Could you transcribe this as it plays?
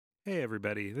Hey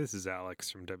everybody, this is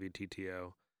Alex from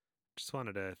WTTO. Just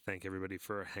wanted to thank everybody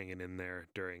for hanging in there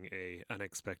during a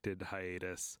unexpected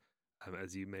hiatus.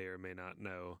 As you may or may not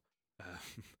know,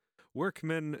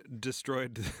 workmen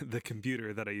destroyed the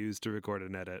computer that I used to record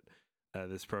and edit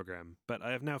this program, but I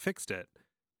have now fixed it,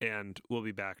 and we'll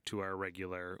be back to our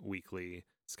regular weekly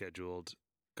scheduled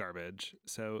garbage.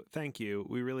 So thank you.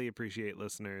 We really appreciate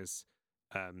listeners.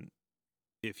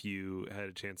 If you had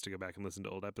a chance to go back and listen to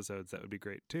old episodes, that would be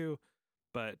great too.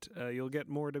 But you'll get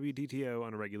more WTTO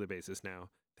on a regular basis now.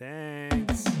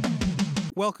 Thanks.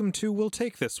 Welcome to We'll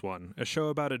Take This One, a show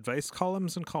about advice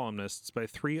columns and columnists by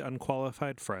three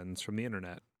unqualified friends from the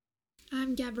internet.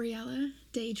 I'm Gabriella,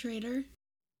 day trader.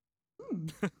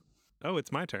 Oh,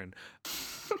 it's my turn.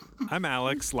 I'm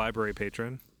Alex, library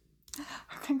patron.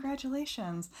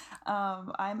 Congratulations.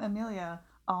 I'm Amelia,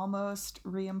 almost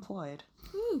reemployed.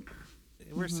 Ooh.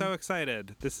 We're so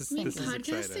excited. This is Podcasting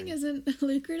exciting. isn't a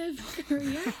lucrative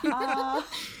career. I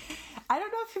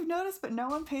don't know if you've noticed, but no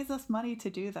one pays us money to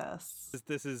do this.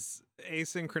 This is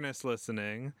asynchronous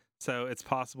listening, so it's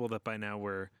possible that by now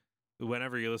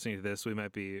whenever you're listening to this, we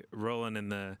might be rolling in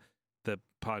the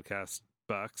podcast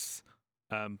bucks.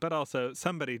 But also,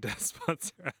 somebody does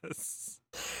sponsor us.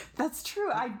 That's true.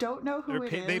 I don't know who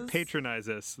it is. They patronize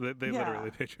us. They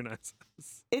literally patronize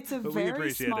us. It's a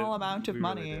very small amount of We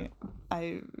money.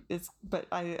 Really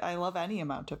I love any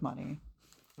amount of money.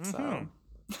 So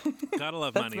gotta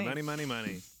love money.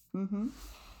 Money. Mm-hmm.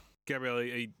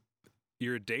 Gabrielle,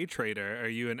 you're a day trader. Are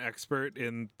you an expert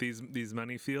in these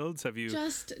money fields? Have you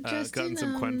just gotten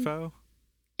some Quenfo?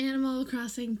 Animal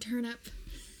Crossing turnip.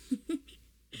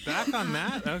 Back on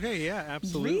that? Okay, yeah,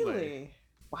 absolutely. Really?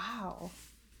 Wow.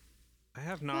 I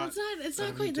have not. Well, it's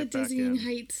not quite the dizzying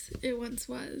heights it once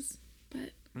was,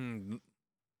 but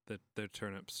the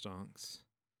turnip stonks.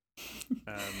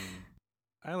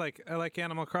 I like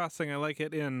Animal Crossing. I like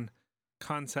it in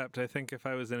concept. I think if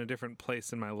I was in a different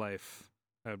place in my life,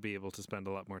 I would be able to spend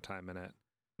a lot more time in it.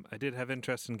 I did have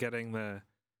interest in getting the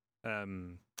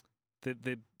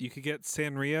you could get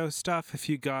Sanrio stuff if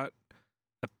you got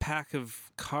a pack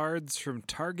of cards from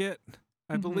Target,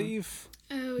 I believe.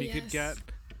 Oh, you could get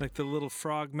like the little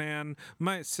frog man.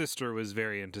 My sister was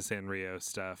very into Sanrio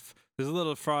stuff. There's a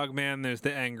little frog man. There's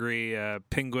the angry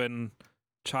penguin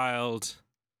child.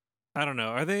 I don't know.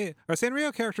 Are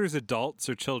Sanrio characters adults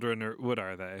or children, or what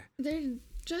are they? They're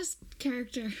just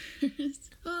characters.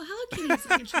 Well, Hello Kitty's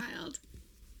like a child.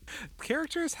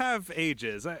 Characters have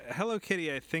ages. Hello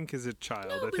Kitty, I think, is a child.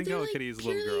 No, I think Hello Kitty is a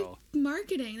little girl.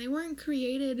 Marketing. They weren't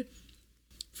created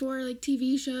for like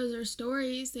TV shows or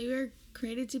stories. They were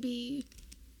created to be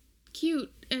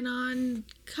cute and on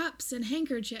cups and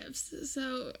handkerchiefs.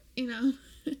 So,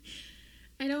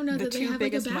 I don't know that they have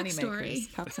like a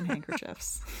backstory. Cups and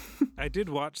handkerchiefs. I did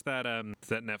watch that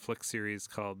Netflix series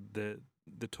called The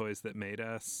Toys That Made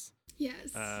Us.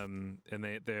 Yes. And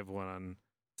they have one on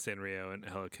Sanrio and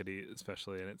Hello Kitty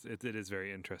especially, and it is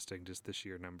very interesting, just the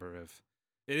sheer number of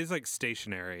it is like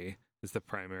stationary is the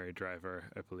primary driver,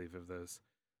 I believe, of those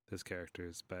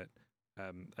characters. But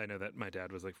I know that my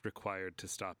dad was like required to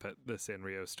stop at the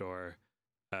Sanrio store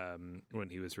when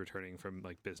he was returning from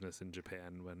like business in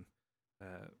Japan when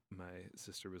my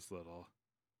sister was little.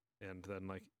 And then,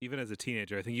 like, even as a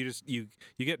teenager, I think you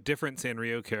get different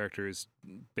Sanrio characters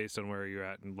based on where you're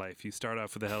at in life. You start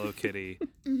off with the Hello Kitty.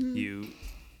 You,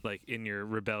 like, in your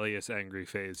rebellious, angry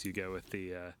phase, you go with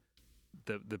the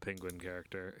penguin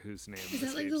character whose name is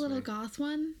that like the little goth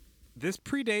one? This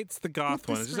predates the goth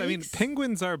one. I mean,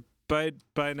 penguins are by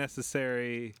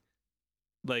necessary,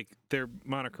 like, they're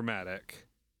monochromatic.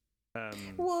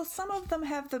 Well, some of them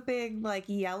have the big, like,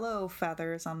 yellow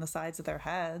feathers on the sides of their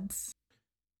heads.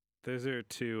 Those are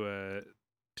too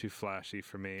flashy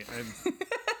for me.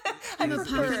 I'm a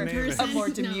puffer person. A more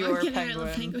demure penguin. penguin. I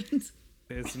love penguins.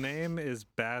 His name is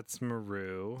Bats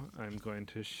Maru. I'm going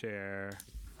to share.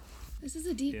 This is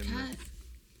a deep cut.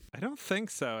 I don't think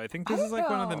so. I think this is like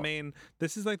one of the main.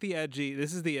 This is like the edgy.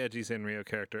 This is the edgy Sanrio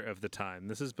character of the time.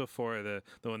 This is before the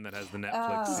one that has the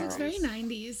Netflix series. It's very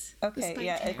 90s. Okay,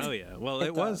 yeah. Oh yeah. Well,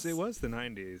 it was the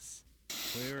 90s.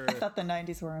 I thought the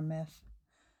 90s were a myth.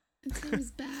 It seems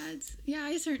bad. Yeah,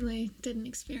 I certainly didn't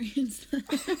experience that.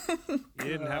 You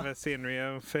didn't have a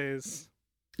Sanrio phase?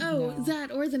 Oh, no.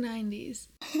 That or the 90s.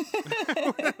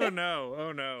 Oh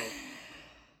no.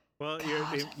 Well,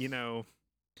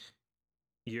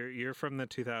 you're from the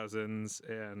 2000s,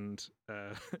 and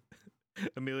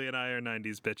Amelia and I are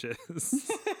 90s bitches.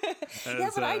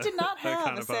 Yeah, but I did not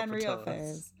have a Sanrio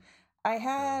phase.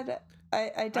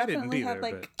 I definitely had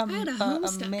like I had a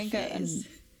Homestuck manga phase.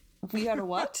 and we had a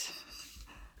what?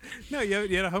 No,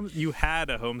 you had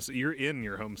a home. You're in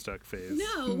your Homestuck phase.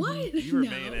 No, what? You No.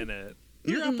 remain in it.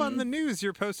 You're up on the news.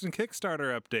 You're posting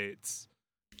Kickstarter updates.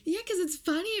 Yeah, because it's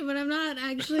funny, but I'm not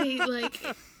actually like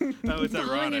It's following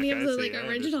ironic. any of I the see, like I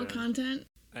original understand. content.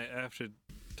 I have to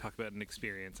talk about an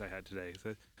experience I had today.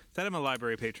 So, said I'm a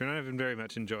library patron. I've been very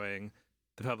much enjoying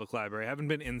the public library. I haven't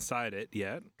been inside it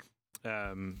yet,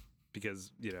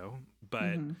 because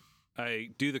but I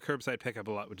do the curbside pickup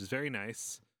a lot, which is very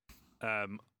nice.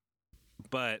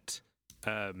 But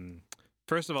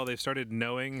first of all, they've started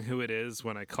knowing who it is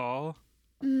when I call.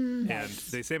 And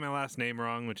they say my last name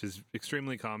wrong, which is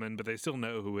extremely common, but they still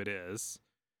know who it is.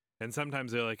 And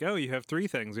sometimes they're like, oh, you have 3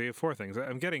 things or you have 4 things.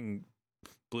 I'm getting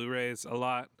Blu-rays a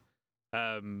lot.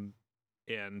 And,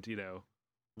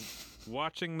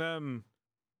 watching them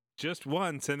just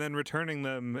once and then returning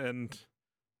them and,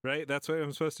 right? That's what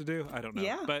I'm supposed to do? I don't know.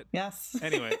 Yeah. But yes.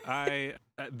 Anyway,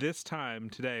 at this time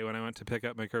today, when I went to pick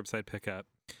up my curbside pickup,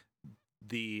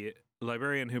 the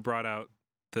librarian who brought out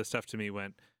the stuff to me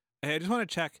went, hey, I just want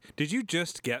to check, did you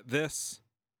just get this?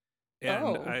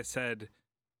 And I said,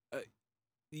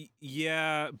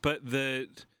 yeah, but the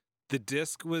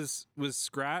disc was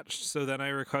scratched, so then I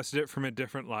requested it from a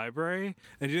different library,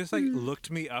 and she just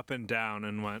looked me up and down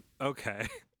and went, okay.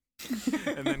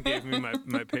 And then gave me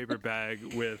my paper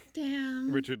bag with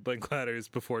Richard Linklater's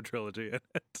Before trilogy in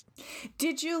it.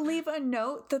 Did you leave a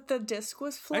note that the disc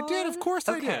was flawed? I did, of course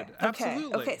I did.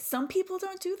 Absolutely. Okay, some people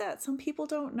don't do that. Some people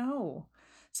don't know.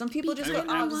 Some people just go,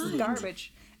 Because this is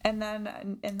garbage. And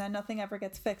then nothing ever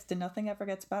gets fixed and nothing ever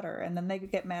gets better. And then they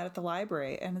get mad at the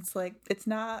library. And it's like, it's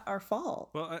not our fault.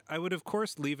 Well, I would, of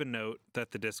course, leave a note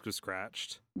that the disc was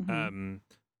scratched.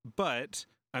 But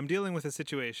I'm dealing with a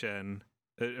situation,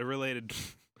 a related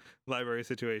library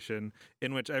situation,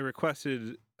 in which I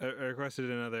requested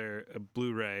another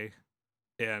Blu-ray,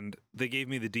 and they gave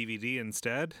me the DVD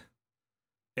instead.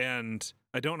 And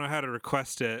I don't know how to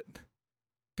request it,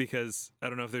 because I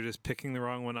don't know if they're just picking the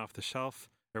wrong one off the shelf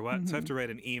or what. So I have to write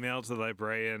an email to the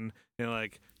librarian and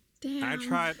Damn.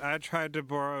 I tried to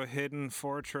borrow Hidden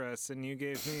Fortress and you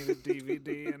gave me the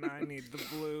DVD and I need the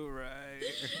Blu-ray.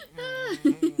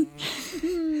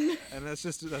 And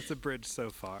that's a bridge so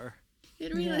far.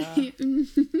 It really.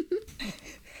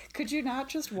 Could you not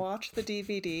just watch the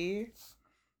DVD?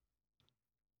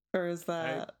 Or is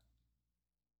that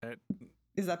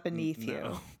beneath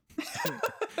you?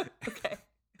 Okay.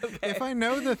 If I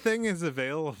know the thing is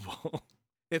available.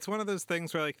 It's one of those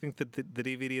things where I think that the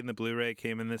DVD and the Blu-ray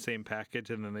came in the same package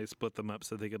and then they split them up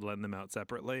so they could lend them out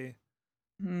separately.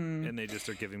 And they just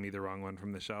are giving me the wrong one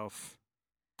from the shelf.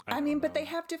 I mean, but they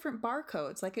have different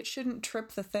barcodes. Like, it shouldn't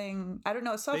trip the thing. I don't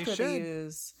know what software they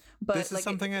use. But this is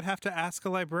something I'd have to ask a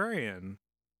librarian.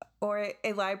 Or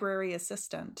a library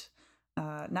assistant.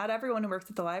 Not everyone who works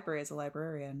at the library is a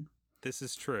librarian. This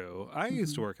is true. I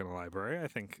used to work in a library. I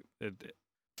think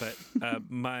but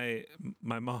my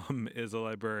mom is a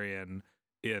librarian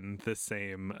in the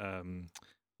same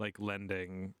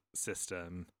lending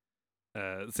system,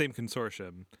 same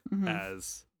consortium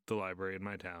as the library in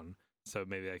my town. So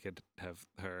maybe I could have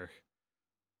her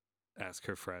ask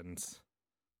her friends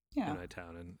in my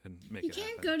town and make it happen. You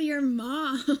can't go to your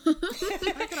mom.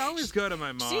 I can always go to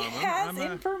my mom. She has I'm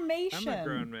information. a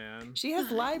grown man. She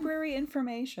has library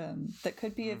information that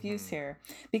could be of use here,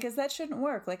 because that shouldn't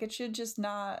work. Like, it should just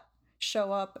not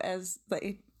show up as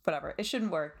whatever. It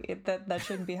shouldn't work. That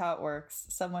shouldn't be how it works.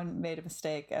 Someone made a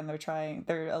mistake and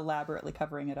they're elaborately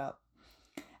covering it up.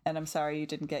 And I'm sorry you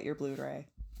didn't get your Blu-ray.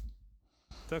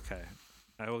 It's okay.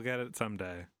 I will get it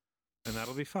someday, and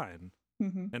that'll be fine.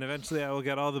 And eventually I will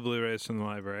get all the Blu-rays from the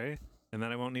library, and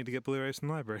then I won't need to get Blu-rays from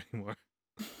the library anymore.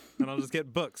 And I'll just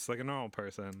get books like a normal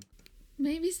person.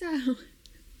 Maybe so.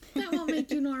 That won't make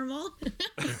you normal.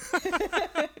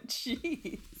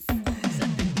 Jeez.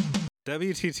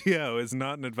 WTTO is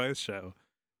not an advice show.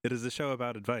 It is a show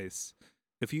about advice.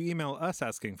 If you email us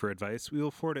asking for advice, we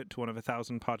will forward it to one of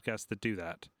 1,000 podcasts that do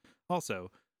that. Also,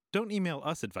 don't email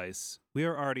us advice. We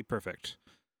are already perfect.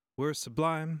 We're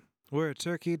sublime. We're a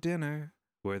turkey dinner.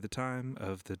 We're the time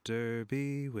of the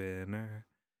Derby winner.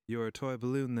 You're a toy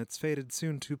balloon that's faded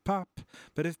soon to pop.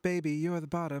 But if, baby, you're the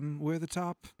bottom, we're the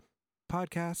top.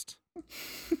 Podcast.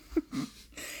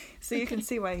 So you can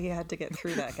see why he had to get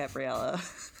through that, Gabriella.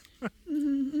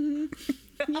 Yeah,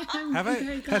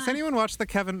 has anyone watched the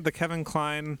Kevin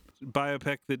Kline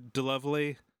biopic, The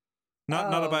DeLovely?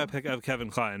 Not a biopic of Kevin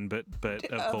Kline, but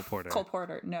of Cole Porter. Cole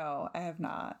Porter. No, I have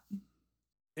not.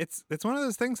 It's one of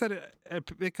those things that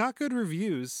it got good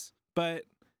reviews, but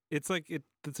it's a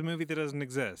movie that doesn't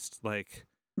exist. Like,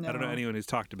 no. I don't know anyone who's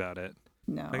talked about it.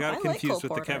 No, I got it confused with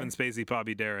Cole the Kevin Spacey,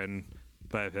 Bobby Darin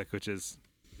biopic, which is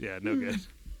Yeah, no good.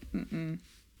 Mm-mm.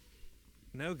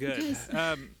 No good.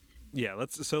 Because- Yeah,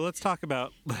 let's talk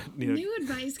about New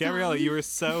advice, Gabriella, Colin. you were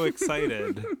so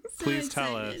excited. So Please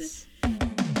tell excited. us.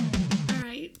 All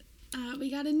right.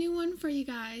 We got a new one for you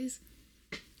guys.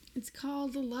 It's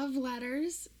called Love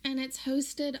Letters, and it's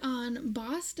hosted on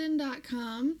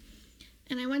boston.com.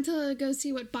 And I went to go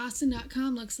see what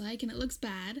boston.com looks like, and it looks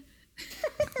bad.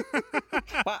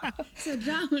 Wow. So,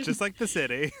 John. Just like the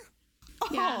city.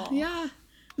 Yeah, Oh. yeah.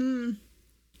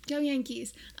 Go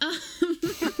Yankees.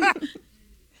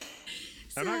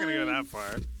 I'm not gonna go that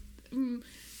far.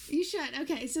 You should.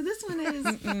 Okay, so this one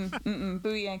is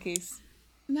Boo Yankees.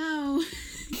 no.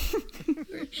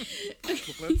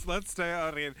 Let's stay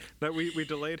on it. That we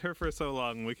delayed her for so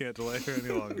long. We can't delay her any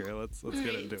longer. Let's get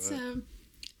Alright, into it. so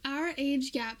our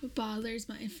age gap bothers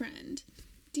my friend.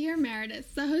 Dear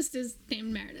Meredith, the host is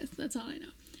named Meredith. That's all I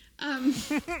know.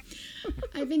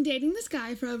 I've been dating this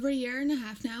guy for over a year and a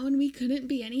half now, and we couldn't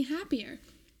be any happier.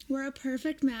 We're a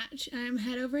perfect match, and I'm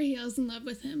head over heels in love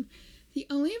with him. The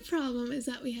only problem is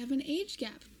that we have an age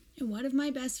gap, and one of my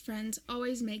best friends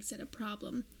always makes it a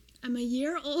problem. I'm a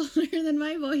year older than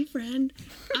my boyfriend.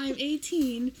 I'm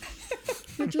 18,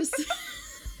 which was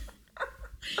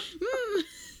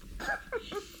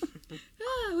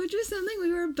which was something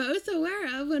we were both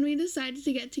aware of when we decided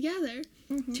to get together.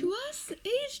 To us,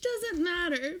 age doesn't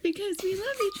matter because we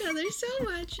love each other so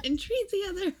much and treat the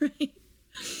other right.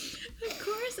 Of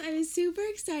course, I was super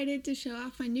excited to show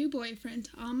off my new boyfriend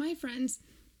to all my friends,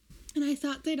 and I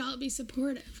thought they'd all be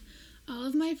supportive. All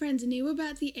of my friends knew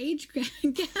about the age gap,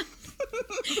 but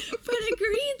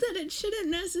agreed that it shouldn't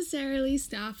necessarily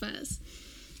stop us.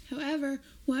 However,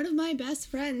 one of my best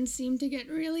friends seemed to get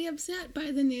really upset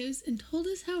by the news and told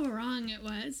us how wrong it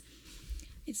was.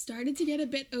 It started to get a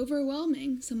bit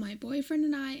overwhelming, so my boyfriend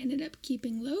and I ended up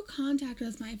keeping low contact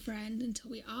with my friend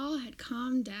until we all had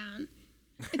calmed down.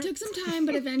 It took some time,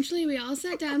 but eventually we all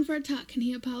sat down for a talk and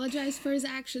he apologized for his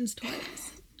actions toward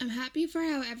us. I'm happy for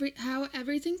how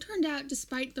everything turned out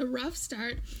despite the rough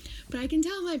start, but I can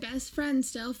tell my best friend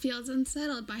still feels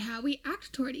unsettled by how we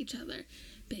act toward each other,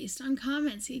 based on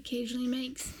comments he occasionally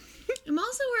makes. I'm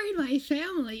also worried my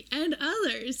family and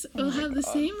others will have the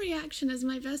same reaction as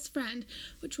my best friend,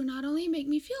 which will not only make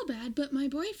me feel bad, but my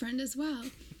boyfriend as well.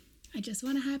 I just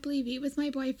want to happily be with my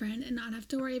boyfriend and not have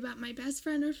to worry about my best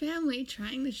friend or family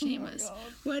trying to shame us. God.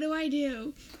 What do I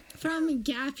do? From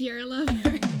Gap Year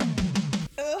Lover.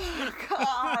 Oh,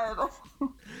 God.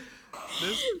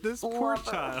 This poor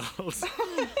child.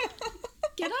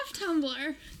 Get off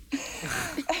Tumblr.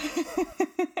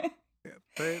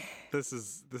 This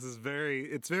is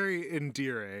very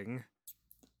endearing.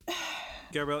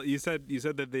 Gabrielle, you said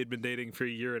that they'd been dating for a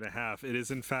year and a half. It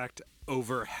is in fact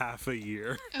over half a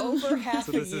year. Over half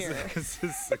So a this year. is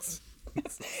It's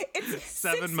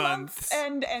 7 6 months.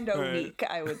 and a Right. week,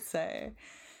 I would say.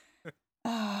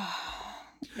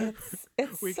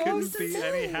 It's We so couldn't be any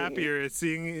silly. happier at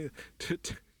seeing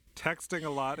texting a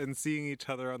lot and seeing each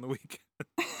other on the weekend.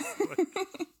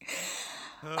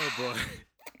 Oh boy.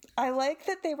 I like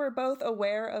that they were both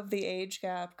aware of the age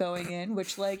gap going in,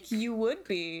 which, like, you would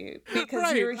be because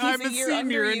Right, he's I'm a a year senior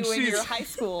under and you in your she's- high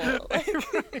school. Like,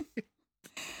 Right.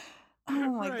 oh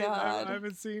my Right, God. I'm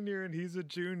a senior and he's a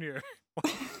junior.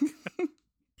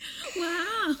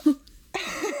 Wow.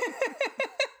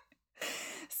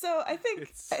 So I think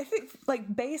It's- like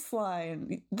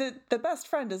baseline, the best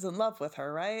friend is in love with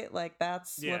her, right? Like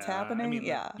that's what's Yeah, happening. I mean,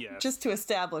 yeah. yes. Just to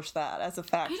establish that as a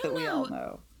fact I that don't we all know.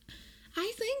 know.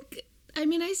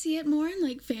 I see it more in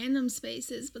like fandom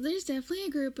spaces, but there's definitely a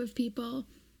group of people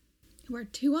who are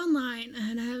too online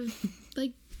and have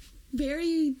like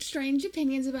very strange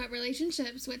opinions about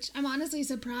relationships, which I'm honestly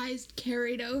surprised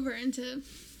carried over into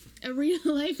a real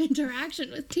life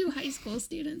interaction with two high school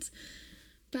students.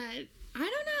 But I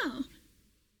don't know.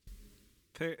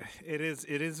 It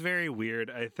is very weird.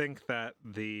 I think that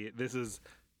this is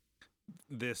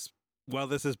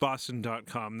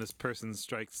Boston.com, this person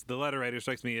the letter writer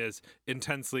strikes me as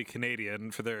intensely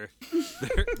Canadian for their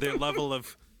level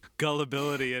of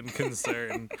gullibility and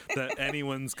concern that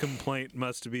anyone's complaint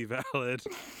must be valid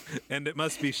and it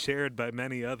must be shared by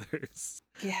many others.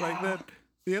 Yeah. Like that.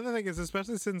 The other thing is,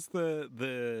 especially since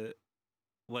the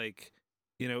like,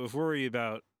 if we're worried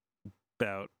about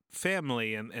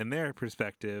family and their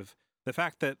perspective, the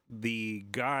fact that the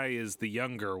guy is the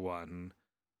younger one,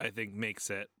 I think makes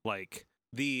it like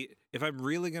if I'm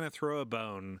really gonna throw a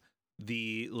bone,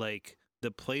 the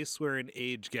place where an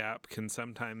age gap can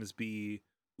sometimes be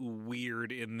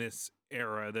weird in this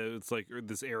era, that it's like, or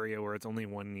this area where it's only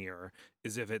 1 year,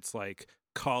 is if it's like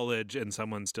college and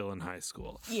someone's still in high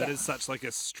school. Yeah. That is such like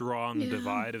a strong Yeah.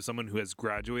 divide of someone who has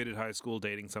graduated high school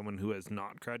dating someone who has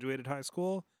not graduated high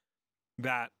school,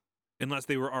 that unless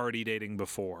they were already dating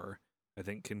before, I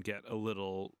think can get a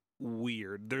little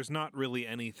weird. There's not really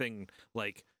anything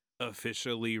like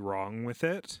officially wrong with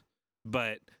it,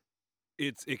 but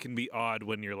it can be odd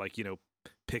when you're like,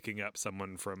 picking up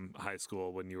someone from high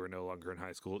school when you were no longer in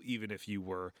high school, even if you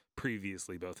were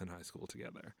previously both in high school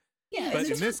together. Yeah, But it's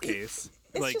in just- this case,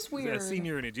 it's like just a weird.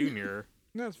 senior and a junior,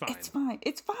 that's fine. It's fine.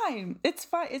 It's fine. It's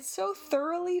fine. It's so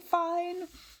thoroughly fine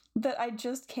that I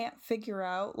just can't figure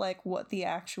out like what the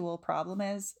actual problem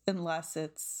is unless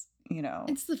it's,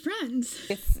 It's the friends.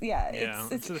 Yeah,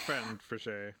 it's a friend for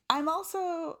sure. I'm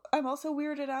also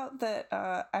weirded out that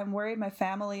I'm worried my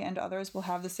family and others will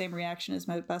have the same reaction as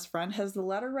my best friend. Has the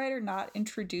letter writer not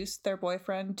introduced their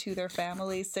boyfriend to their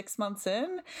family 6 months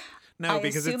in? No, I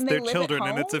because it's assume they their live at children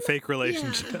and it's a home? fake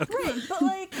relationship. Right, but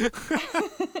like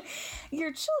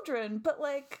your children, but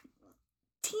like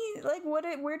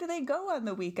where do they go on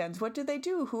the weekends? What do they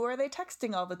do? Who are they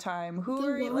texting all the time? Who The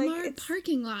are Walmart it's...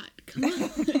 parking lot. Come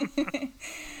on.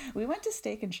 We went to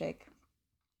Steak and Shake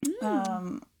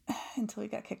until we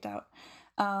got kicked out.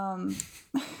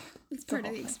 It's part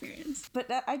of the experience. But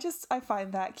I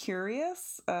find that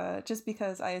curious, just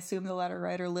because I assume the letter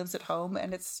writer lives at home,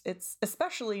 and it's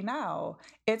especially now,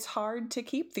 it's hard to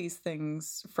keep these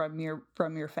things from your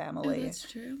Oh, family.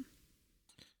 that's true.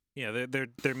 Yeah,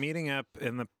 they're meeting up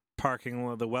in the parking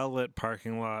lot, the well-lit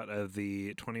parking lot of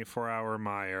the 24-hour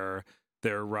Meijer.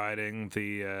 They're riding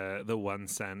the 1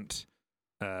 cent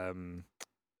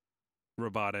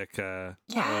robotic, not really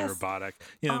Yes. robotic,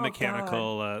 Oh,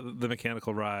 the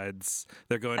mechanical rides.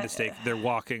 They're going to Steak. They're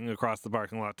walking across the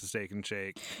parking lot to Steak and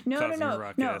Shake, causing a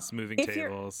ruckus, moving If you're-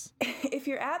 tables. If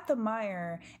you're at the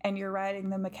Meijer and you're riding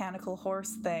the mechanical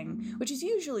horse thing, which is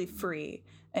usually free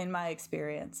in my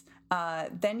experience,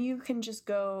 then you can just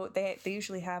go. They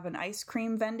usually have an ice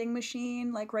cream vending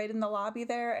machine like right in the lobby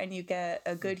there, and you get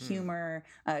a Good Humor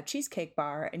cheesecake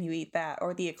bar, and you eat that,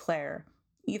 or the eclair.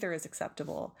 Either is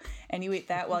acceptable, and you eat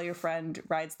that while your friend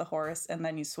rides the horse, and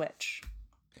then you switch.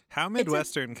 How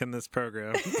Midwestern can this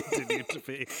program continue to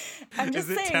be? I'm just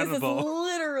Is it saying, tenable? this is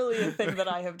literally a thing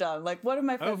that I have done. Like, one of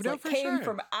my friends no, for came sure.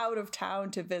 from out of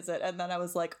town to visit, and then I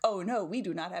was like, oh no, we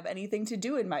do not have anything to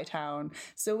do in my town.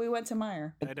 So we went to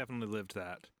Meijer. I definitely lived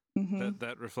that. Mm-hmm.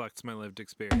 That reflects my lived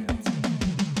experience.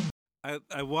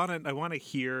 I want to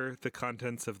hear the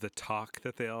contents of the talk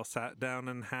that they all sat down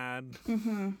and had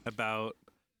about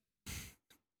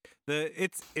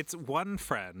it's one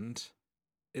friend.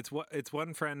 It's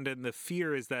one friend, and the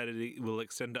fear is that it will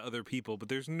extend to other people, but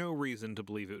there's no reason to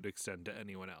believe it would extend to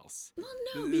anyone else. Well,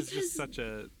 no, It's because just such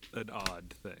an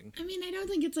odd thing. I mean, I don't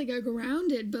think it's like a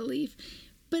grounded belief,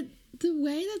 but the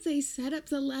way that they set up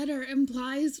the letter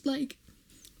implies like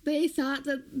they thought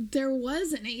that there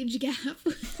was an age gap.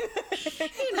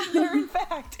 There, in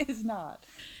fact, is not.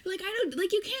 Like,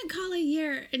 you can't call a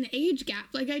year an age gap.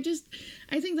 Like, I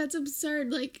think that's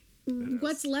absurd. Like,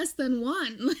 what's less than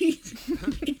 1? Like,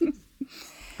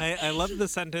 I love the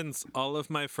sentence, all of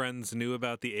my friends knew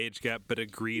about the age gap but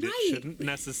agreed Right. it shouldn't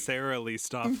necessarily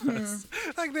stop us.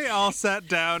 Like, they all sat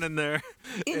down in their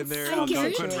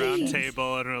Algonquin guarantee. round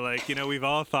table and were like, we've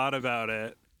all thought about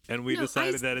it, and we No,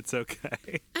 decided that it's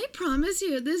okay. I promise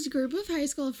you, this group of high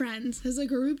school friends has a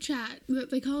group chat that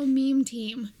they call Meme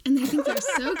Team, and they think they're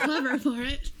so clever for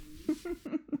it.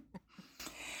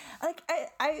 Like,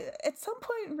 I at some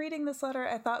point reading this letter,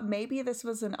 I thought maybe this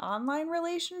was an online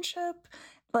relationship.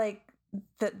 Like,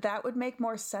 that would make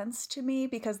more sense to me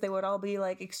because they would all be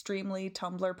like extremely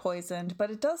Tumblr poisoned.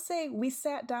 But it does say we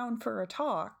sat down for a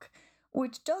talk,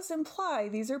 which does imply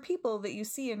these are people that you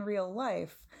see in real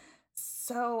life.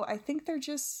 So I think they're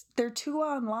too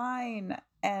online,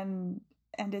 and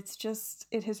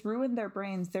it has ruined their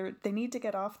brains. They need to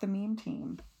get off the meme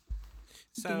team.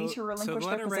 They need to relinquish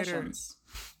their positions.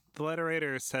 The letter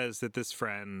writer says that this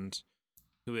friend,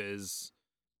 who is,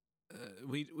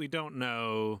 we don't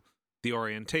know the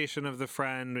orientation of the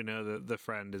friend. We know that the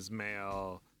friend is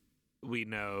male. We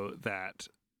know that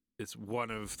it's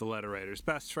one of the letter writer's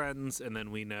best friends, and then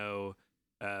we know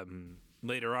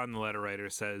later on the letter writer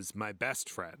says my best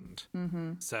friend.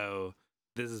 Mm-hmm. So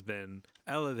this has been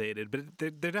elevated, but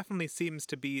there definitely seems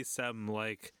to be some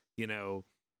like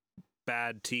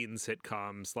bad teen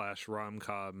sitcom /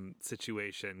 rom-com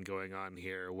situation going on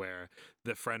here where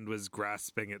the friend was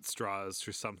grasping at straws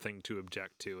for something to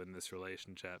object to in this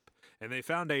relationship, and they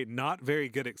found a not very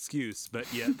good excuse,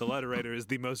 but yet the letter writer is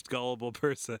the most gullible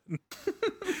person.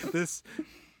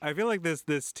 I feel like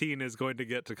this teen is going to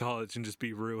get to college and just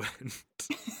be ruined.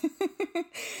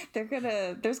 There's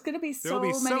gonna be There'll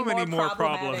be so many more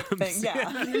problematic problems. things.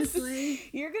 Yeah. Honestly.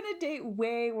 You're gonna date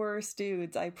way worse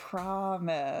dudes, I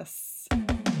promise.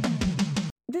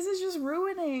 This is just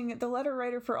ruining the letter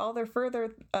writer for all their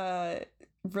further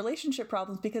relationship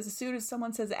problems, because as soon as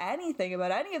someone says anything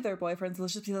about any of their boyfriends, they'll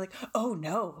just be like, oh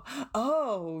no,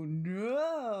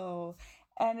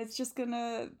 and it's just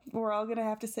we're all gonna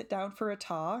have to sit down for a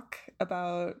talk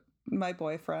about my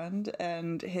boyfriend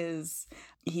and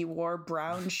he wore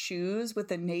brown shoes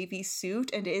with a navy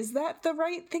suit, and is that the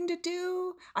right thing to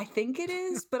do? I think it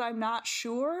is, but I'm not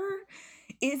sure.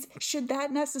 Should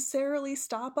that necessarily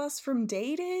stop us from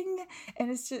dating?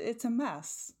 And it's a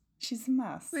mess. She's a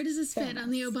mess. Where does this fit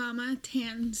on the Obama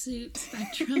tan suit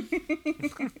spectrum?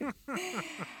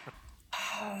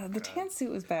 The tan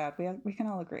suit was bad. We can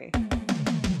all agree.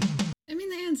 I mean,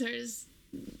 the answer is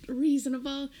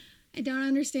reasonable. I don't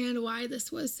understand why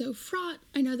this was so fraught.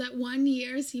 I know that 1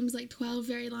 year seems like 12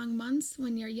 very long months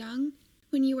when you're young.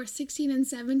 When you were 16 and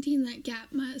 17, that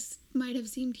gap might have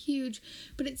seemed huge,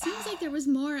 but it seems like there was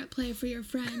more at play for your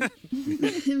friend.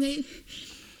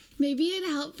 Maybe it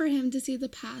helped for him to see the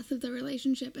path of the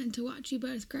relationship and to watch you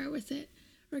both grow with it.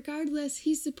 Regardless,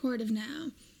 he's supportive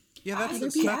now. Yeah, that's the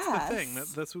thing.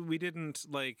 That's what we didn't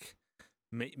like.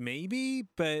 Maybe,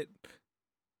 but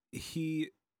he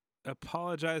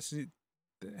apologized.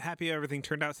 Happy everything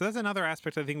turned out. So that's another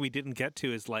aspect I think we didn't get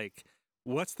to is like,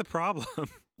 what's the problem?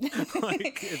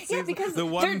 Like, it seems like the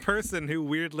one person who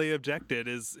weirdly objected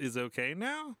is okay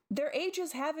now. Their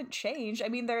ages haven't changed. I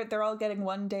mean, they're all getting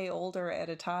 1 day older at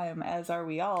a time, as are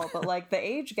we all. But like the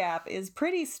age gap is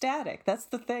pretty static. That's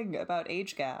the thing about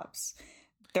age gaps.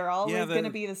 They're always going to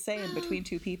be the same between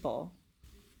two people.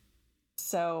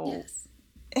 So, yes.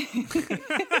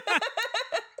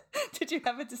 Did you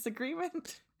have a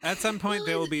disagreement? At some point,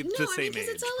 they will be the same age.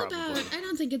 It's all probably. about. I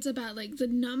don't think it's about like the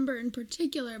number in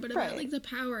particular, but about like the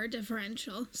power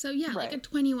differential. So yeah, like a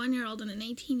 21-year-old and an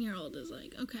 18-year-old is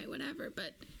like okay, whatever.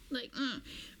 But like,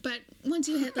 but once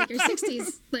you hit like your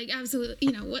 60s, like absolutely,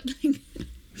 you know what? Like,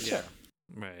 sure,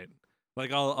 right.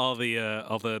 Like all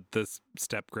the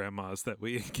step grandmas that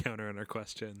we encounter in our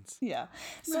questions. Yeah.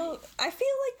 So I feel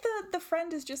like the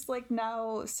friend is just like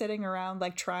now sitting around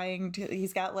like trying to.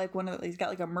 He's got like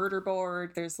a murder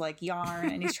board. There's like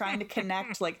yarn, and he's trying to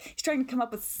connect. Like he's trying to come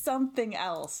up with something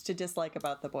else to dislike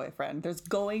about the boyfriend. There's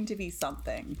going to be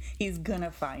something. He's gonna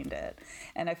find it,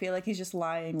 and I feel like he's just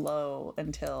lying low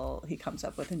until he comes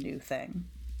up with a new thing.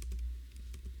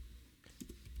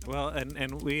 Well,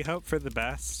 and we hope for the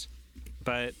best.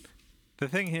 But the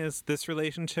thing is, this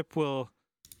relationship will/should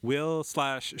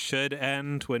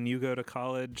end when you go to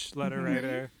college, letter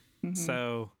writer. Mm-hmm.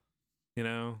 So, you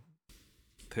know,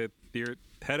 you're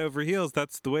head over heels.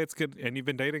 That's the way it's good. And you've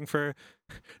been dating for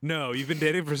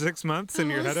 6 months and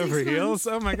you're head over heels.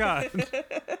 Oh my God.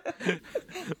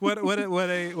 what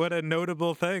a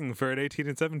notable thing for an 18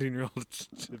 and 17-year-old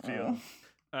to feel.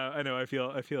 I know I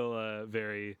feel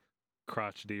very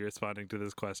crotchety responding to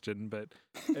this question, but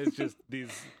it's just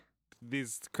these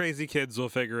crazy kids will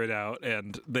figure it out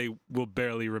and they will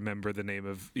barely remember the name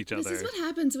of each other. This is what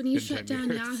happens when you shut down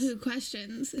Yahoo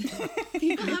questions.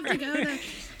 People have to go to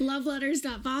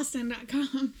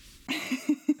loveletters.boston.com.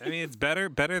 I mean, it's better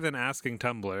than asking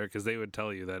Tumblr, because they would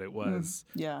tell you that it was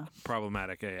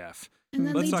problematic AF. And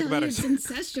then Let's they talk tell about you it's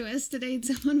incestuous to date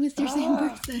someone with your same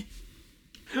birthday.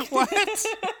 What?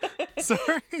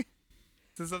 Sorry? Is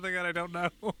this something that I don't know?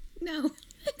 No.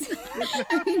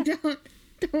 I mean, don't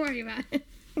worry about it.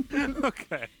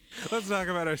 Okay. Let's talk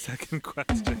about our second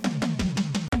question.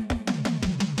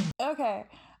 Okay,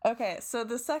 so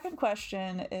the second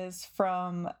question is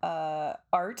from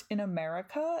Art in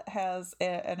America, has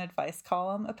an advice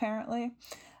column, apparently.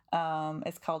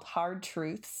 It's called Hard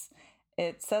Truths.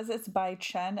 It says it's by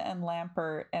Chen and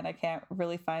Lampert, and I can't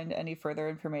really find any further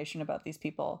information about these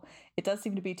people. It does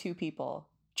seem to be two people,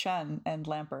 Chen and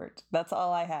Lampert. That's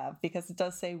all I have, because it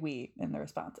does say we in the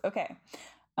response. Okay.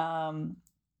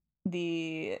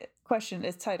 The question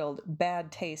is titled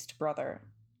Bad Taste Brother.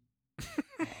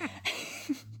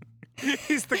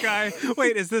 He's the guy.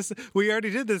 Wait, is this? We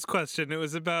already did this question. It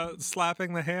was about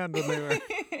slapping the hand when they were.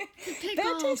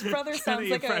 Bad Taste Brother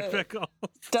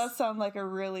does sound like a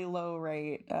really low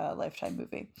rate Lifetime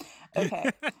movie.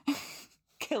 Okay.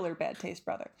 Killer Bad Taste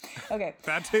Brother. Okay.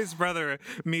 Bad Taste Brother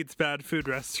meets Bad Food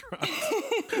Restaurant.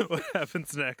 What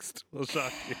happens next? We'll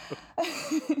shock you.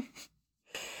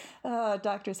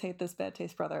 Doctors hate this Bad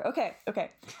Taste Brother. Okay.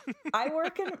 I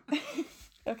work in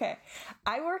Okay.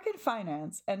 I work in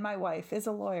finance and my wife is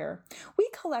a lawyer. We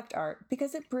collect art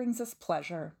because it brings us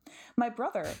pleasure. My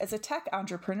brother is a tech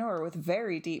entrepreneur with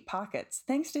very deep pockets,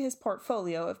 thanks to his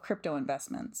portfolio of crypto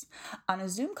investments. On a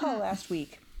Zoom call last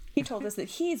week, he told us that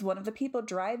he's one of the people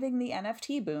driving the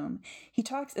NFT boom. He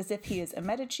talks as if he is a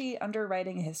Medici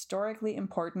underwriting a historically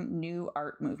important new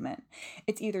art movement.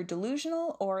 It's either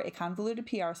delusional or a convoluted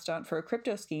PR stunt for a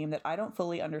crypto scheme that I don't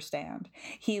fully understand.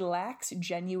 He lacks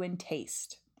genuine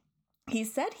taste. He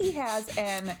said he has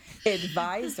an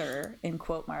advisor, in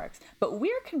quote marks, but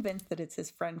we're convinced that it's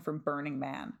his friend from Burning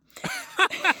Man.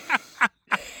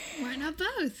 Why not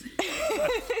both?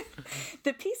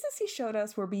 The pieces he showed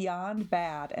us were beyond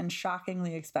bad and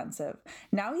shockingly expensive.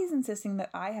 Now he's insisting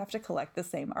that I have to collect the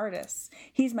same artists.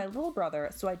 He's my little brother,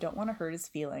 so I don't want to hurt his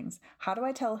feelings. How do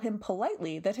I tell him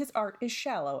politely that his art is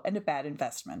shallow and a bad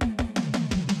investment?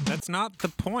 That's not the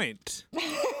point.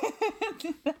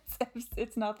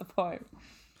 It's not the point.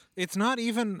 It's not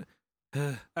even.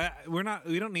 We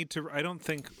don't need to. I don't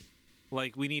think.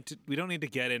 Like we don't need to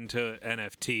get into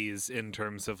NFTs in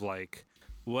terms of like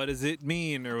what does it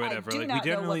mean or whatever. I do like not we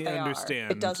generally know what they understand.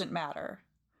 Are. It doesn't matter.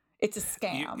 It's a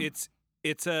scam.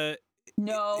 It's a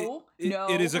no.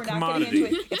 It is a we're commodity. Not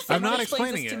getting into it. If I'm not someone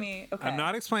explaining this it. to me, okay. I'm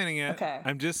not explaining it. Okay.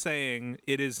 I'm just saying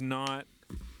it is not.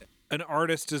 An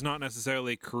artist does not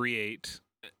necessarily create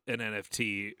an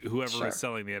NFT. Whoever Sure. is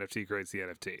selling the NFT creates the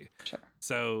NFT. Sure.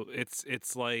 So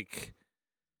it's like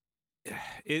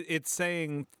it's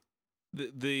saying.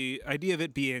 The idea of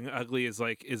it being ugly is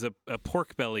a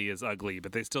pork belly is ugly,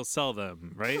 but they still sell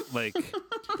them, right? Like,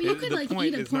 But you could the like point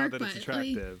eat a is not pork that it's butt. Like,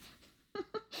 attractive.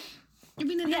 I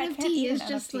mean, an Yeah, I can't NFT eat an is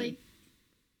just NFT. like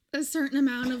a certain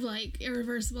amount of like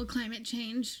irreversible climate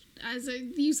change as a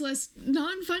useless,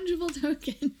 non-fungible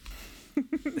token.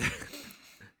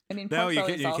 I mean, No, pork you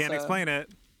belly is can't also explain it.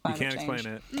 You climate can't change.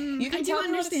 explain it. You can I do tell me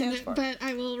what it understand stands it, for. but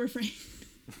I will refrain.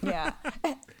 Yeah.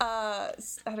 I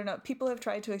don't know. People have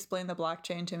tried to explain the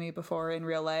blockchain to me before in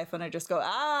real life, and I just go,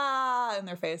 in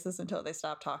their faces until they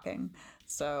stop talking.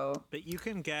 So, But you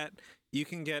can get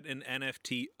an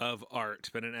NFT of art,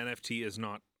 but an NFT is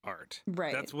not art.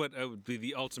 Right. That's what would be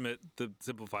the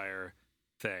simplifier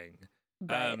thing.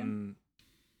 right.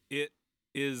 It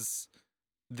is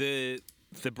the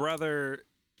brother.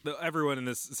 Everyone in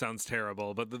this sounds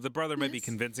terrible, but the brother might be Yes.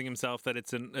 convincing himself that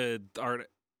it's an art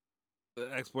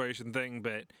exploration thing.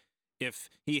 But if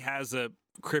he has a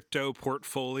crypto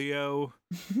portfolio,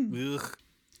 ugh,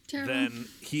 Terrible. then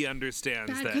he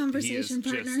understands Bad that conversation he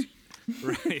is partner.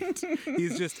 just right.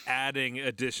 He's just adding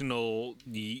additional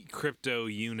crypto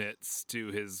units to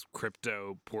his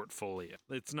crypto portfolio.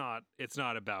 It's not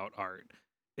about art.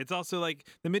 It's also like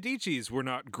the Medicis were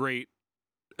not great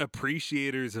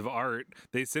appreciators of art.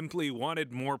 They simply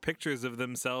wanted more pictures of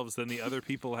themselves than the other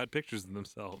people had pictures of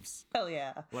themselves. Hell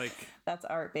yeah. Like, That's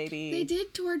art, baby. They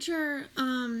did torture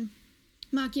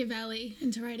Machiavelli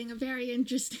into writing a very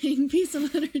interesting piece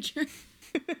of literature.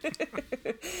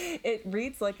 It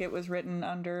reads like it was written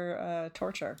under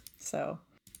torture. So,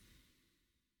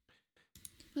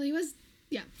 Well, he was,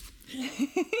 yeah.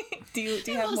 do you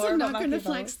I'm have also more not about going to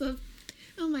Machiavelli? flex the.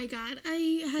 Oh my god,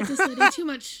 I had to study too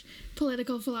much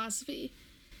political philosophy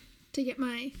to get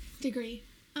my degree.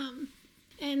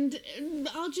 And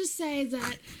I'll just say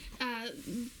that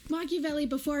Machiavelli,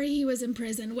 before he was in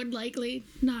prison, would likely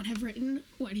not have written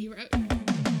what he wrote.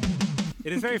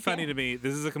 it is very funny to me.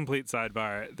 This is a complete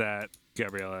sidebar that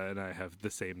Gabriella and I have the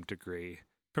same degree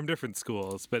from different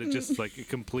schools, but it just like a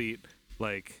complete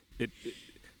like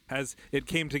it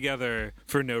came together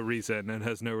for no reason and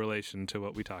has no relation to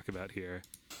what we talk about here.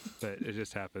 But it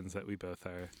just happens that we both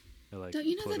are like. Don't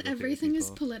you know that political everything is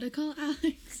people. political,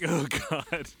 Alex? Oh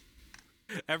God.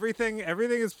 Everything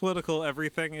is political.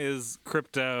 Everything is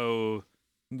crypto,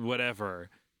 whatever.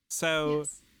 So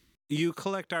Yes. you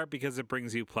collect art because it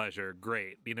brings you pleasure.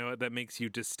 Great. You know what? That makes you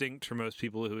distinct from most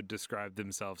people who would describe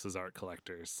themselves as art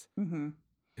collectors,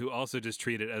 who also just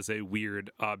treat it as a weird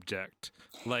object.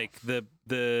 Like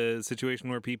the situation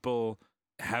where people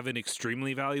have an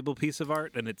extremely valuable piece of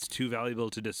art and it's too valuable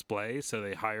to display, so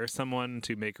they hire someone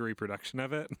to make a reproduction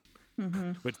of it.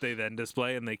 Which they then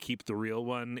display, and they keep the real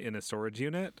one in a storage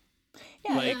unit.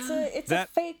 Yeah, Like, it's that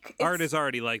a fake. Art is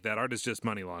already like that. Art is just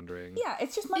money laundering. Yeah,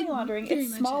 it's just money laundering. very It's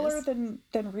much smaller is.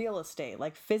 than real estate,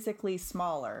 like physically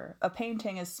smaller. A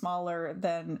painting is smaller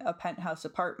than a penthouse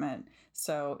apartment,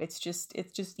 so it's just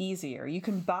easier. You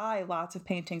can buy lots of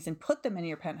paintings and put them in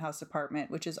your penthouse apartment,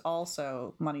 which is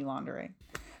also money laundering.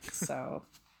 So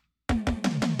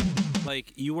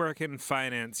like you work in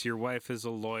finance, your wife is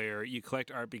a lawyer, you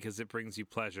collect art because it brings you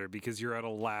pleasure, because you're at a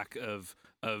lack of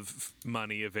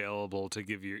money available to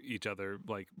give you each other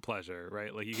like pleasure,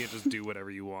 right? Like you can't just do whatever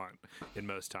you want in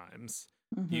most times.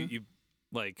 Mm-hmm. You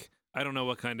like, I don't know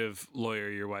what kind of lawyer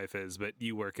your wife is, but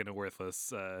you work in a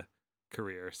worthless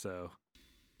career, so,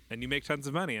 and you make tons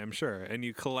of money, I'm sure, and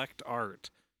you collect art.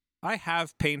 I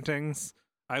have paintings.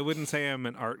 I wouldn't say I'm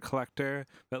an art collector,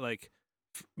 but like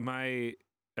my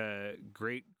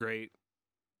great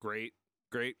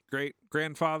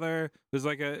grandfather was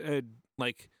like a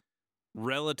like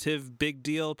relative big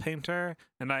deal painter,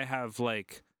 and I have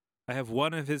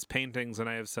one of his paintings, and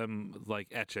I have some like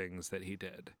etchings that he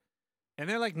did, and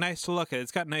they're like nice to look at.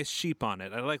 It's got nice sheep on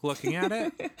it. I like looking at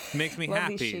it. It makes me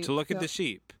happy sheep. to look at the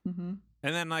sheep. Mm-hmm.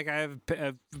 And then like I have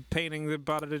a painting that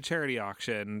bought at a charity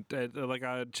auction, like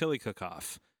a chili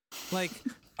cook-off. Like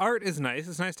art is nice.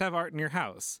 It's nice to have art in your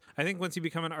house. I think once you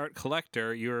become an art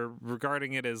collector, you're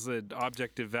regarding it as an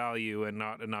object of value and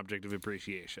not an object of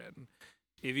appreciation.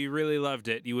 If you really loved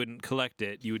it, you wouldn't collect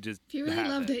it. You would just If you really have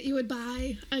loved it, you would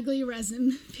buy ugly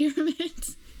resin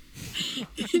pyramids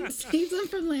and save them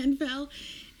from landfill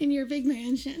in your big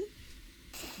mansion.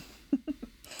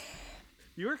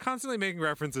 You are constantly making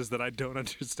references that I don't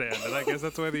understand, and I guess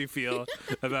that's whether you feel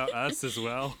about us as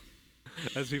well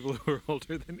as people who are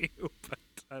older than you, but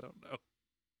I don't know.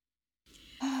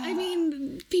 I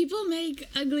mean, people make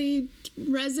ugly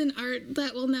resin art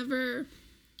that will never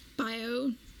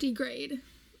biodegrade,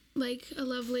 like a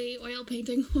lovely oil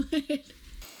painting would.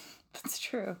 That's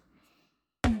true.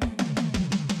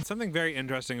 Something very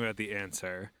interesting about the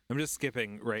answer. I'm just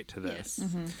skipping right to this.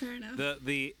 Yes, fair enough.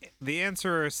 The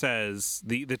answerer says,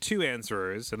 the two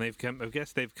answerers, and they've come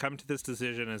to this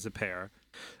decision as a pair.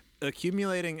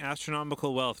 Accumulating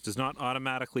astronomical wealth does not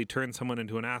automatically turn someone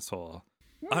into an asshole.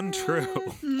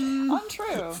 Untrue.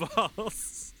 Untrue.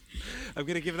 False. I'm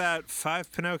gonna give that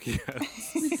 5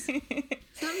 Pinocchios.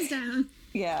 Thumbs down.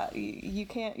 Yeah,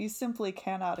 you simply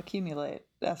cannot accumulate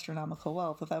astronomical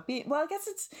wealth without being, well, I guess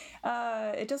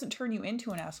it doesn't turn you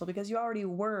into an asshole because you already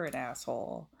were an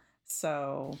asshole.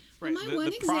 So Right. My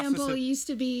one example used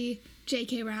to be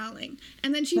J.K. Rowling,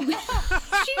 and then she fucking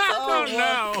well,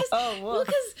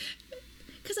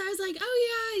 because I was like, oh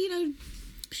yeah, you know,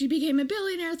 she became a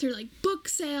billionaire through like book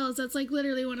sales. That's like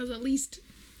literally one of the least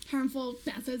harmful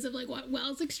methods of like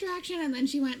wealth extraction, and then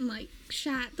she went and like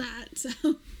shot that. So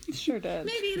sure did.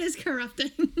 Maybe it is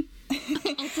corrupting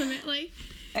ultimately.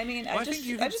 I mean, I just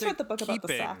read the book about the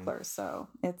Sacklers, so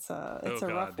it's a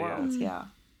rough world. Yeah.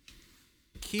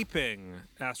 Keeping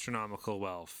astronomical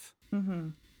wealth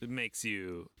it makes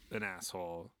you an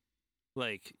asshole.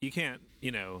 Like, you can't,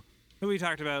 you know, we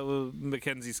talked about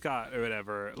Mackenzie Scott or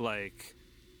whatever, like,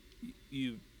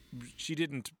 she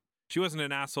wasn't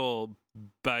an asshole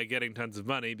by getting tons of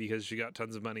money because she got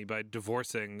tons of money by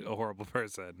divorcing a horrible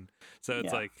person. So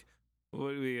it's like,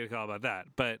 what are we going to call about that?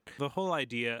 But the whole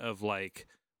idea of like,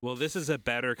 well, this is a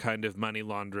better kind of money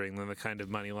laundering than the kind of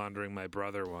money laundering my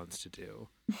brother wants to do.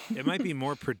 It might be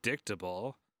more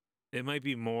predictable. It might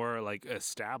be more like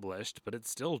established, but it's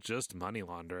still just money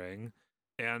laundering.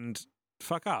 And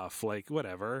fuck off. Like,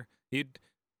 whatever.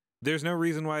 There's no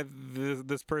reason why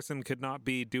this person could not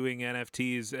be doing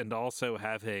NFTs and also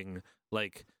having,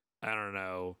 like, I don't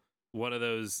know, one of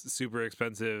those super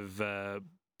expensive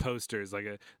posters,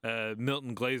 like a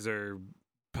Milton Glaser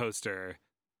poster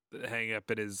hang up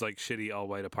in his like shitty all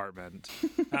white apartment.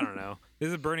 I don't know. This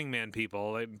is Burning Man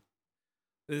people. Like,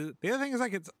 the other thing is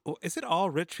like, is it all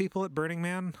rich people at Burning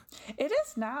Man? It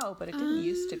is now, but it didn't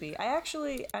used to be. I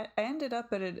ended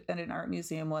up at an art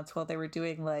museum once while they were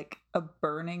doing like a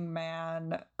Burning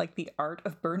Man, like the Art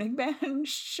of Burning Man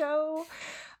show.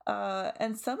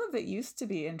 And some of it used to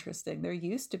be interesting. There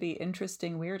used to be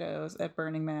interesting weirdos at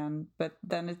Burning Man, but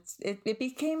then it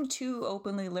became too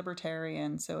openly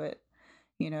libertarian, so it,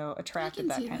 you know, attracted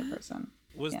that kind of person.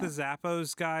 Was the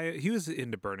Zappos guy? He was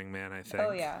into Burning Man, I think.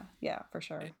 Oh yeah, for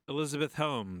sure. Elizabeth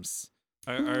Holmes,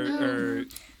 our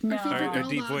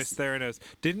deep voice Theranos.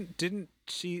 Didn't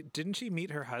she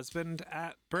meet her husband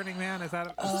at Burning Man? Is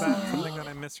that something that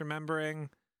I'm misremembering?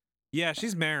 Yeah,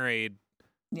 she's married.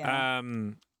 Yeah.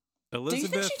 Elizabeth. Do you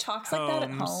think she talks Holmes, like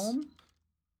that at home?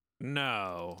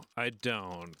 No, I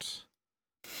don't.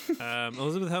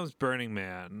 Elizabeth Holmes, Burning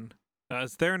Man.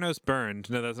 Is Theranos burned?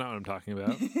 No, that's not what I'm talking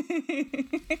about.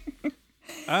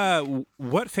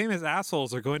 What famous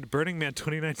assholes are going to Burning Man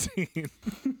 2019?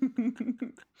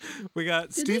 We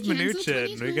got Steve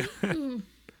Mnuchin. We got.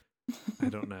 I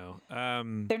don't know.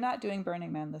 They're not doing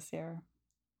Burning Man this year.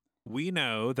 We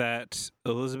know that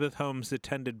Elizabeth Holmes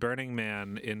attended Burning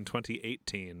Man in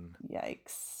 2018.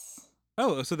 Yikes.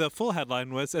 Oh, so the full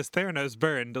headline was, as Theranos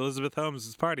burned, Elizabeth Holmes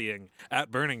is partying at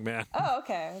Burning Man. Oh,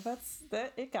 okay.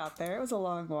 It got there. It was a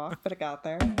long walk, but it got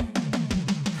there.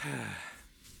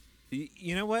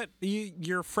 You know what?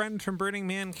 Your friend from Burning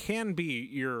Man can be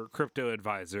your crypto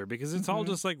advisor, because it's all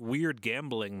just like weird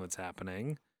gambling that's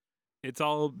happening. It's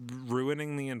all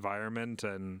ruining the environment,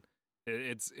 and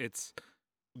it's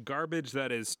garbage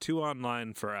that is too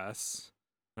online for us.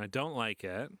 I don't like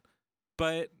it.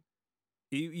 But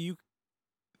you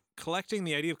collecting,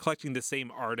 the idea of collecting the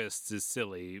same artists is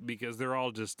silly, because they're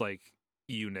all just like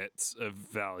units of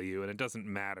value, and it doesn't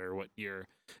matter what your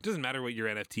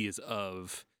NFT is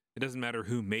of. It doesn't matter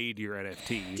who made your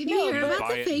NFT. Did you hear about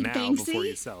buy the it fake now Banksy? before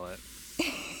you sell it.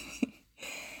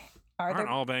 Aren't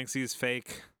all Banksys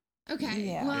fake? Okay,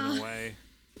 Yeah. well, In a way.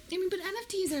 I mean, but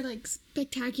NFTs are like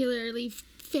spectacularly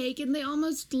fake, and they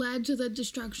almost led to the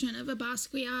destruction of a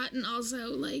Basquiat, and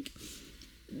also like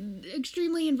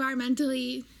extremely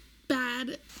environmentally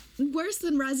bad, worse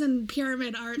than resin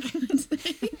pyramid art, I would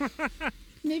say.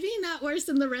 Maybe not worse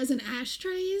than the resin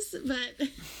ashtrays, but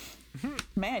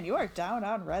Man, you are down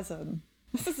on resin.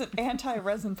 This is an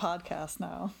anti-resin podcast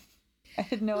now. I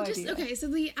had no idea. Okay, so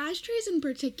the ashtrays in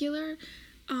particular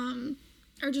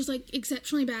are just like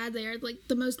exceptionally bad. They are like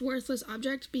the most worthless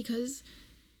object because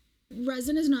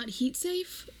resin is not heat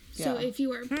safe. So Yeah. if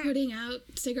you are putting out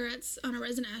cigarettes on a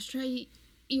resin ashtray,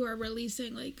 you are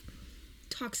releasing like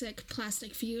toxic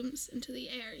plastic fumes into the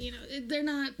air. You know, they're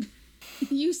not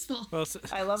useful. Well,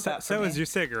 I love that. So is your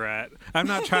cigarette. I'm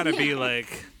not trying to be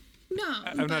like No,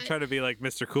 I'm not trying to be like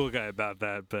Mr. Cool Guy about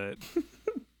that, but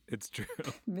it's true.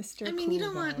 Mr. I mean, cool you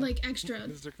don't want Guy. like extra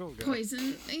Mr. Cool Guy.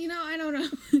 poison. You know, I don't know.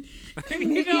 You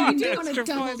You want do want to extra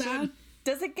double poison? down.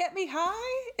 Does it get me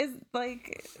high? Is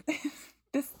like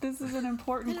this is an I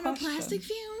important don't know, question. plastic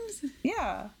fumes.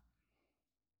 Yeah.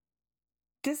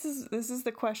 This is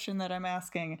the question that I'm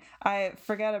asking. I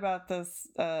forget about this.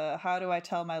 How do I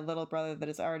tell my little brother that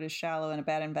his art is shallow and a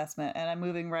bad investment? And I'm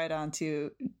moving right on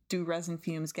to, do resin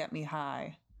fumes get me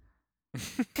high?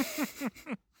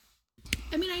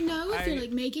 I mean, I know if you're like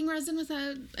making resin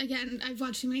without, again, I've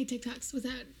watched too many TikToks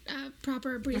without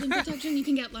proper breathing protection, you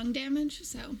can get lung damage.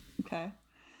 So Okay.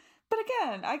 But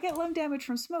again, I get lung damage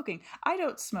from smoking. I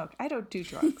don't smoke. I don't do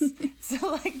drugs.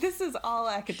 So like this is all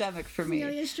academic for me.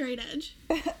 really a straight edge.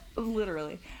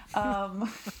 Literally.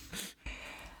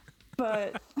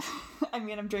 But I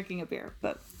mean, I'm drinking a beer,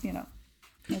 but you know.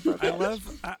 I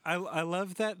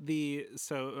love that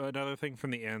so another thing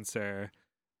from the answer,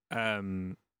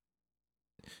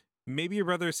 maybe your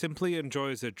brother simply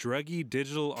enjoys a druggy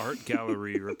digital art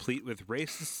gallery replete with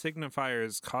racist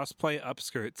signifiers, cosplay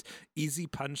upskirts, easy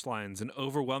punchlines, and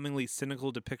overwhelmingly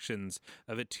cynical depictions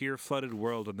of a tear-flooded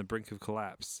world on the brink of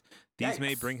collapse. These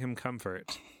may Yikes. bring him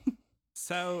comfort.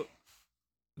 So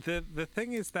the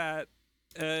thing is that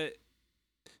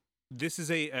this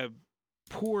is a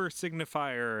poor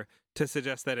signifier to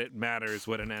suggest that it matters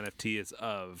what an NFT is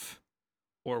of,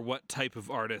 or what type of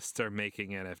artists are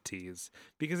making NFTs,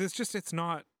 because it's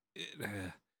not.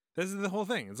 This is the whole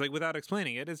thing. It's like, without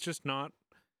explaining it, it's just not.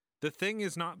 The thing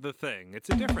is not the thing. It's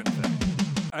a different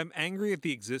thing. I'm angry at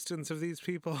the existence of these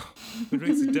people, which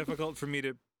makes it difficult for me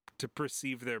to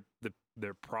perceive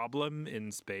their problem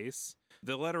in space.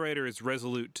 The letter writer is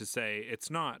resolute to say it's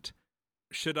not,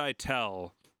 should I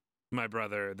tell my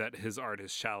brother that his art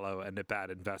is shallow and a bad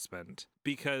investment?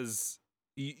 Because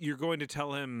you're going to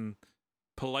tell him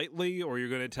politely or you're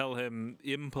going to tell him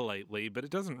impolitely, but it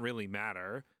doesn't really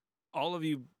matter. All of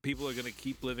you people are going to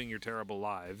keep living your terrible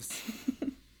lives.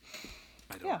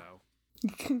 I don't know.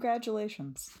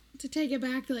 Congratulations. To take it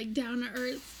back like down to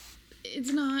earth,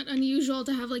 it's not unusual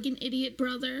to have like an idiot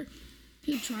brother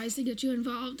who tries to get you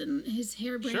involved in his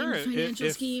harebrained Sure, financial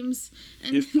schemes.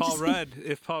 And If Paul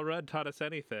just- Rudd taught us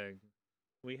anything,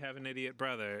 we have an idiot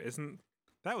brother. Isn't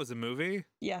that was a movie?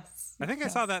 Yes. I think I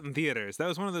saw that in theaters. That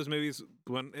was one of those movies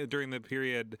during the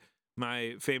period,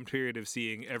 my famed period of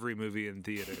seeing every movie in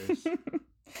theaters.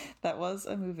 That was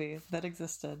a movie that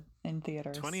existed in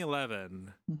theaters.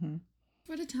 2011. Mm-hmm.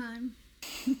 what a time.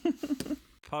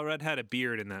 Paul Rudd had a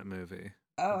beard in that movie.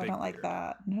 Oh, I big don't like beard.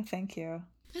 that. No, thank you.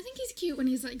 I think he's cute when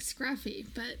he's like scruffy,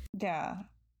 but Yeah,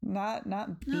 not more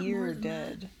than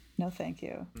bearded. No, thank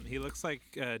you. He looks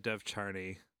like Dove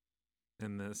Charney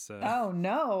in this. Oh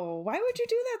no! Why would you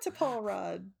do that to Paul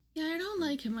Rudd? yeah, I don't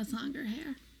like him with longer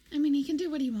hair. I mean, he can do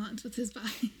what he wants with his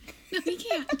body. No, he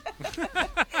can't.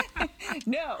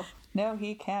 No,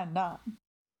 he cannot.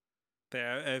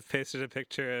 There, I've pasted a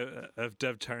picture of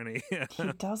Dove Charney.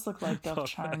 He does look like Dove Paul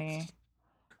Charney.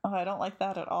 Oh, I don't like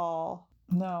that at all.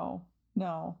 No.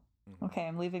 Okay,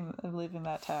 I'm leaving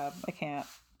that tab. I can't.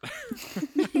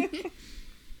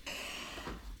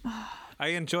 I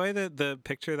enjoy the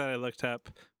picture that I looked up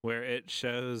where it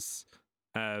shows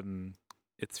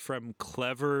it's from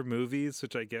Clever Movies,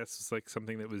 which I guess is like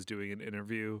something that was doing an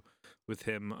interview with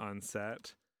him on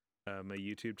set. A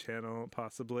YouTube channel,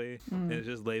 possibly. And it's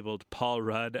just labeled Paul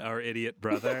Rudd, Our Idiot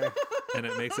Brother. And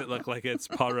it makes it look like it's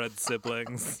Paul Rudd's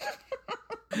siblings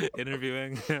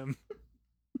interviewing him.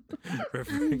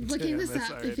 I'm looking this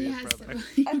up if he has siblings.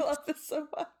 I love this so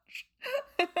much.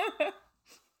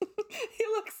 He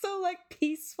looks so like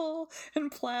peaceful and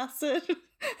placid.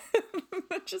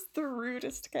 Just the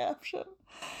rudest caption.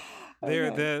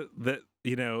 They're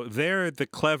they're the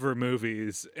Clever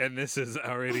Movies, and this is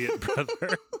Our Idiot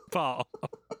Brother, Paul.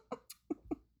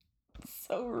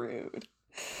 So rude.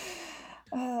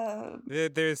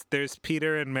 There's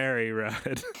Peter and Mary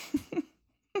Rudd.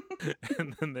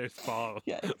 And then there's Paul.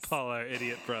 Yikes. Paul, our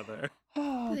idiot brother.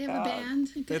 Oh, Do they have a band?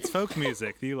 Okay. It's folk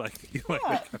music. You like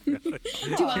that?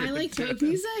 Do I like folk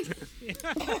music?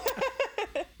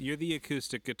 You're the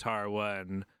acoustic guitar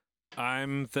one.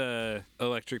 I'm the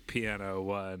electric piano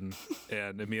one,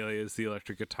 and Amelia's the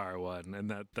electric guitar one,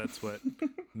 and that's what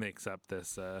makes up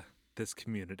this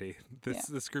community,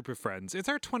 this group of friends. It's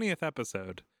our 20th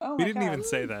episode. Oh we my didn't God. even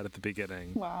say that at the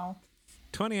beginning. Wow.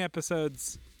 20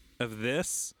 episodes of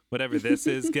this, whatever this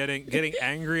is, getting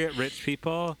angry at rich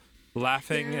people,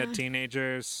 laughing at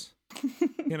teenagers.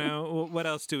 You know, what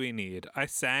else do we need? I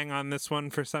sang on this one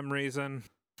for some reason.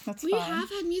 That's We fine. have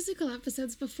had musical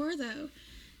episodes before, though.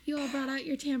 You all brought out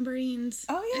your tambourines.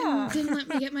 Oh, yeah. And didn't let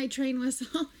me get my train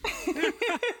whistle.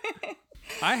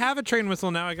 I have a train whistle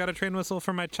now. I got a train whistle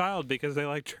for my child because they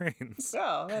like trains.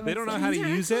 Oh, that They makes don't know sense. how to These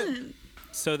are use it, excellent.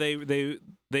 so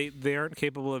they aren't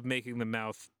capable of making the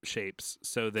mouth shapes.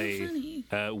 So they funny.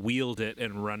 wield it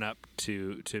and run up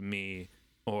to me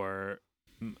or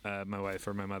my wife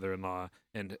or my mother-in-law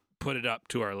and put it up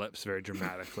to our lips very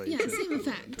dramatically. Yeah, to- same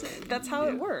effect. That's how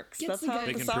it works. Gets That's the how good. the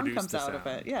They can sound produce comes the out of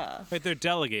sound. it. Yeah. Right, they're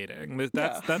delegating.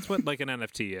 That's what like an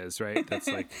NFT is, right? That's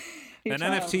like Your an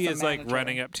child NFT a is like manager.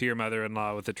 running up to your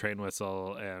mother-in-law with a train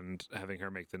whistle and having her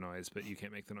make the noise, but you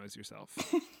can't make the noise yourself.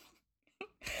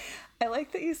 I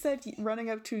like that you said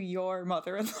running up to your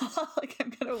mother-in-law. Like,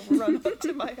 I'm going to run up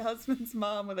to my husband's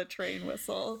mom with a train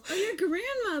whistle. Oh, your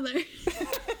grandmother.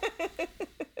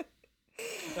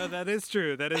 Oh, that is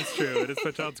true. That is true. It is my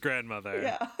child's grandmother.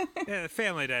 Yeah. Yeah,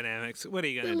 family dynamics. What are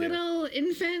you The gonna do? little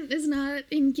infant is not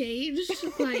engaged,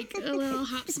 like a little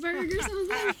Habsburg or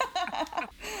something.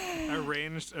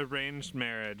 Arranged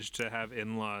marriage to have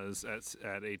in-laws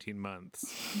at 18 months.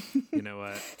 You know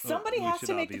what? Somebody We has should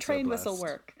to all make be the so train whistle blessed.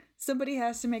 work. Somebody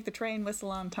has to make the train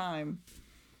whistle on time.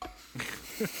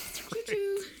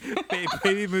 Choo-choo.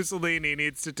 Baby Mussolini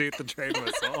needs to toot the train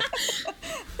whistle.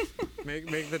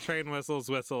 Make the train whistles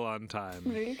whistle on time.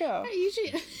 There you go.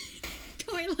 Usually,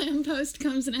 Toy Lamppost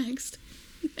comes next.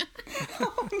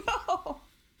 Oh,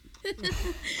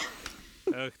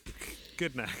 no. Oh,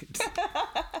 good night.